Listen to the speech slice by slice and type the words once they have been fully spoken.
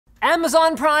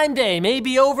Amazon Prime Day may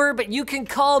be over, but you can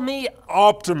call me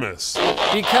Optimus.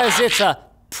 because it's a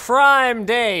prime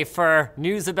day for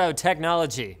news about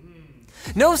technology.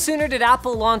 No sooner did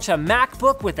Apple launch a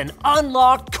MacBook with an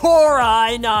unlocked Core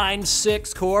i9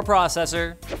 6-core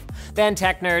processor than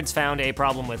tech nerds found a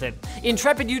problem with it.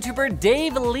 Intrepid YouTuber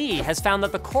Dave Lee has found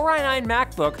that the Core i9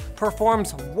 MacBook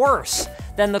performs worse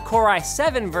than the Core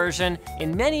i7 version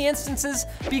in many instances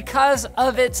because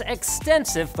of its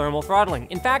extensive thermal throttling.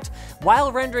 In fact,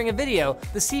 while rendering a video,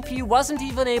 the CPU wasn't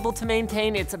even able to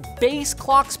maintain its base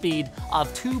clock speed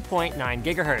of 2.9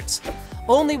 gigahertz.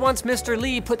 Only once Mr.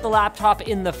 Lee put the laptop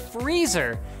in the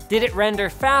freezer did it render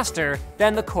faster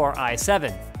than the Core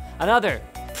i7. Another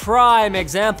prime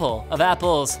example of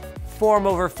Apple's form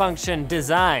over function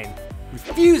design,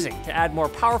 refusing to add more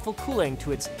powerful cooling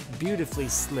to its beautifully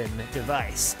slim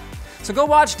device. So go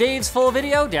watch Dave's full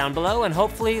video down below, and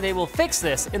hopefully they will fix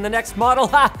this in the next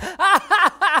model.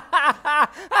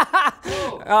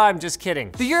 Oh, I'm just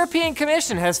kidding. The European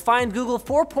Commission has fined Google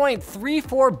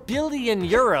 4.34 billion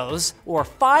euros, or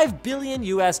 $5 billion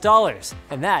US,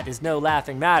 and that is no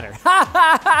laughing matter.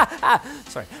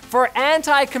 Sorry, for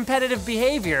anti-competitive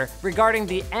behavior regarding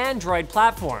the Android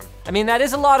platform. I mean, that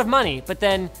is a lot of money, but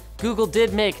then Google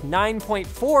did make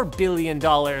 $9.4 billion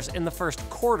in the first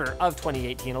quarter of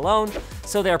 2018 alone,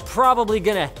 so they're probably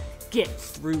gonna get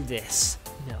through this.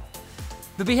 No.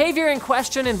 The behavior in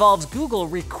question involves Google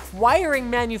requiring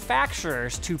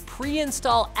manufacturers to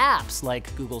pre-install apps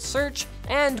like Google Search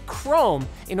and Chrome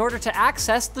in order to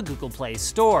access the Google Play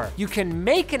Store. You can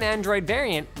make an Android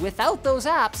variant without those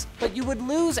apps, but you would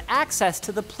lose access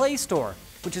to the Play Store,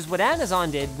 which is what Amazon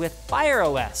did with Fire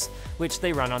OS, which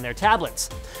they run on their tablets.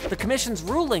 The Commission's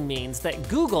ruling means that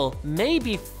Google may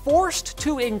be forced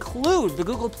to include the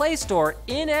Google Play Store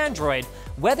in Android,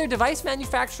 whether device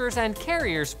manufacturers and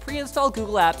carriers pre-install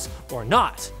Google apps or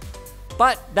not.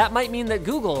 But that might mean that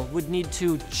Google would need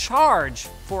to charge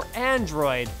for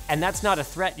Android, and that's not a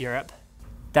threat, Europe.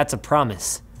 That's a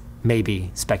promise, maybe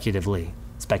speculatively.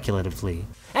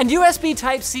 And USB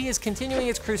Type-C is continuing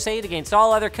its crusade against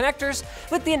all other connectors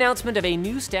with the announcement of a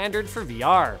new standard for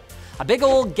VR. A big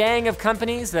old gang of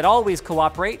companies that always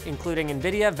cooperate, including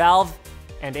NVIDIA, Valve,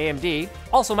 and AMD,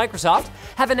 also Microsoft,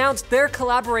 have announced their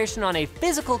collaboration on a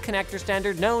physical connector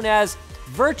standard known as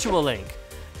Virtual Link.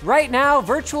 Right now,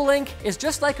 Virtual Link is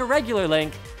just like a regular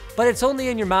link, but it's only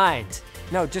in your mind.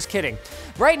 No, just kidding.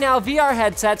 Right now, VR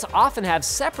headsets often have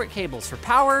separate cables for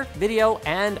power, video,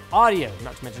 and audio,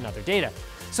 not to mention other data.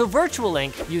 So Virtual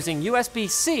Link, using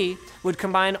USB-C, would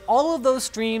combine all of those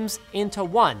streams into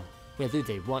one, whether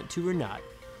they want to or not.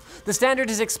 The standard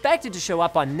is expected to show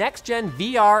up on next-gen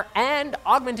VR and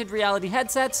augmented reality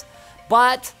headsets,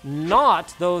 but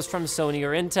not those from Sony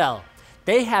or Intel.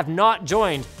 They have not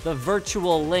joined the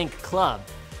Virtual Link Club,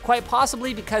 quite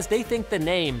possibly because they think the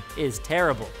name is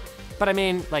terrible. But I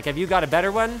mean, like, have you got a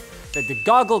better one? The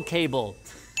goggle cable,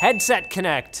 headset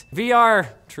connect, VR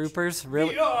troopers,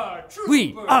 really? VR troopers.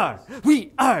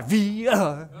 We are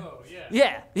VR. Oh,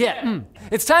 yeah. Yeah.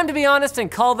 It's time to be honest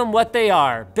and call them what they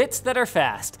are, bits that are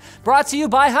fast. Brought to you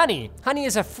by Honey. Honey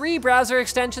is a free browser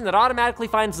extension that automatically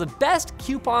finds the best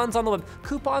coupons on the web.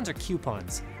 Coupons or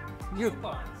coupons?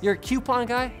 You're a coupon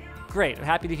guy? Great, I'm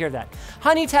happy to hear that.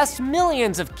 Honey tests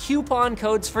millions of coupon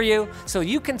codes for you, so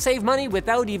you can save money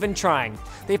without even trying.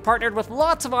 They've partnered with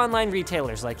lots of online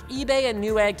retailers like eBay and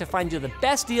Newegg to find you the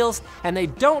best deals, and they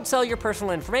don't sell your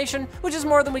personal information, which is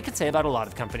more than we could say about a lot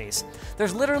of companies.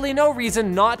 There's literally no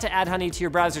reason not to add Honey to your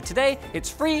browser today. It's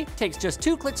free, takes just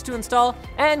 2 clicks to install,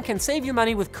 and can save you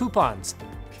money with coupons.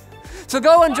 So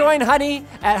go and join Honey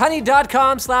at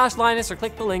honey.com/Linus or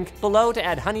click the link below to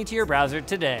add Honey to your browser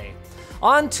today.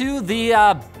 On to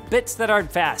the bits that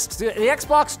aren't fast. The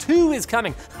Xbox 2 is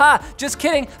coming. Ha, just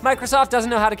kidding, Microsoft doesn't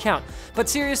know how to count. But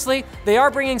seriously, they are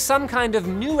bringing some kind of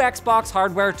new Xbox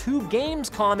hardware to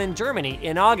Gamescom in Germany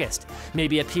in August.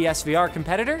 Maybe a PSVR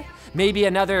competitor? Maybe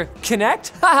anotha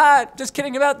Kinect? Haha, just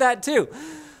kidding about that too.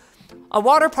 A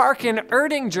water park in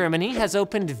Erding, Germany has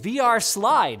opened VR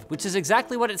Slide, which is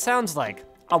exactly what it sounds like.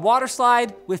 A water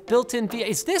slide with built-in VR.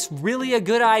 Is this really a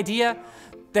good idea?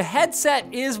 The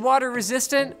headset is water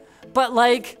resistant, but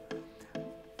like,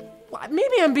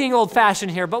 maybe I'm being old fashioned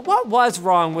here, but what was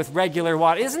wrong with regular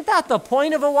water? Isn't that the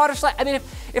point of a water slide? I mean,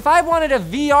 if I wanted a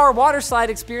VR water slide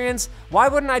experience, why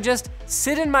wouldn't I just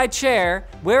sit in my chair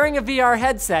wearing a VR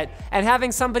headset and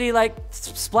having somebody like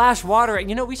splash water?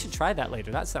 You know, we should try that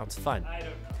later. That sounds fun. I don't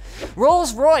know.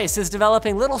 Rolls-Royce is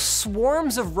developing little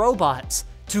swarms of robots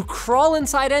to crawl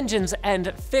inside engines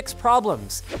and fix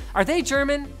problems. Are they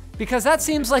German? Because that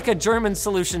seems like a German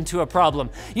solution to a problem.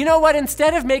 You know what,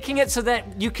 instead of making it so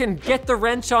that you can get the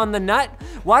wrench on the nut,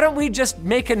 why don't we just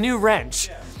make a new wrench?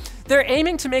 Yeah. They're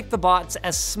aiming to make the bots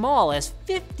as small as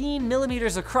 15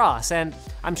 millimeters across, and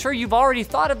I'm sure you've already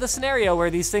thought of the scenario where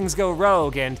these things go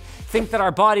rogue and think that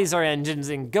our bodies are engines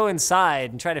and go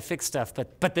inside and try to fix stuff,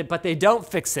 but they don't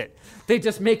fix it. They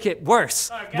just make it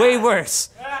worse, way worse.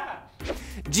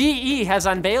 GE has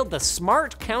unveiled the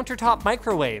Smart Countertop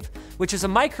Microwave, which is a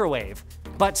microwave,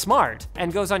 but smart,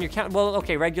 and goes on your well,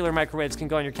 okay, regular microwaves can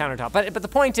go on your countertop, but the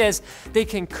point is, they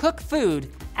can cook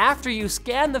food after you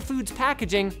scan the food's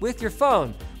packaging with your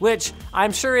phone, which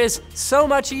I'm sure is so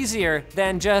much easier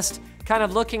than just kind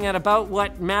of looking at about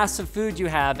what mass of food you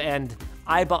have and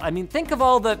eyeball. I mean, think of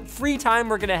all the free time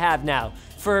we're gonna have now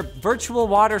for virtual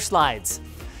water slides.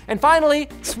 And finally,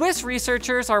 Swiss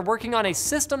researchers are working on a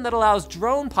system that allows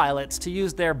drone pilots to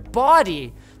use their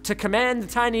body to command the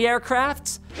tiny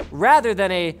aircrafts rather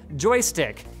than a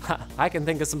joystick. I can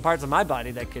think of some parts of my body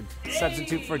that could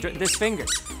substitute for this finger.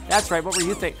 That's right, what were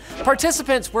you thinking?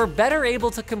 Participants were better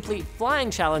able to complete flying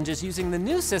challenges using the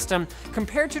new system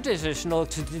compared to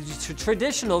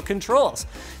traditional controls.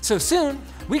 So soon,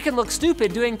 we can look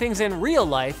stupid doing things in real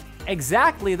life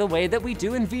exactly the way that we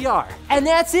do in VR. And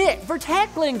that's it for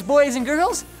Techlinked, boys and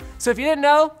girls. So if you didn't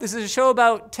know, this is a show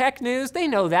about tech news. They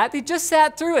know that, they just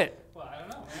sat through it. Well, I don't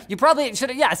know. You probably should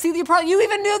have, yeah, see, you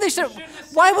even knew they should.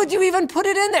 Why would you even put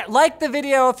it in there? Like the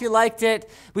video if you liked it.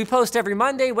 We post every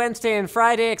Monday, Wednesday, and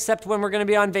Friday, except when we're gonna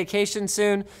be on vacation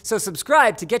soon. So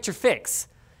subscribe to get your fix.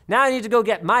 Now I need to go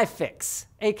get my fix,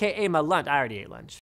 AKA my lunch. I already ate lunch.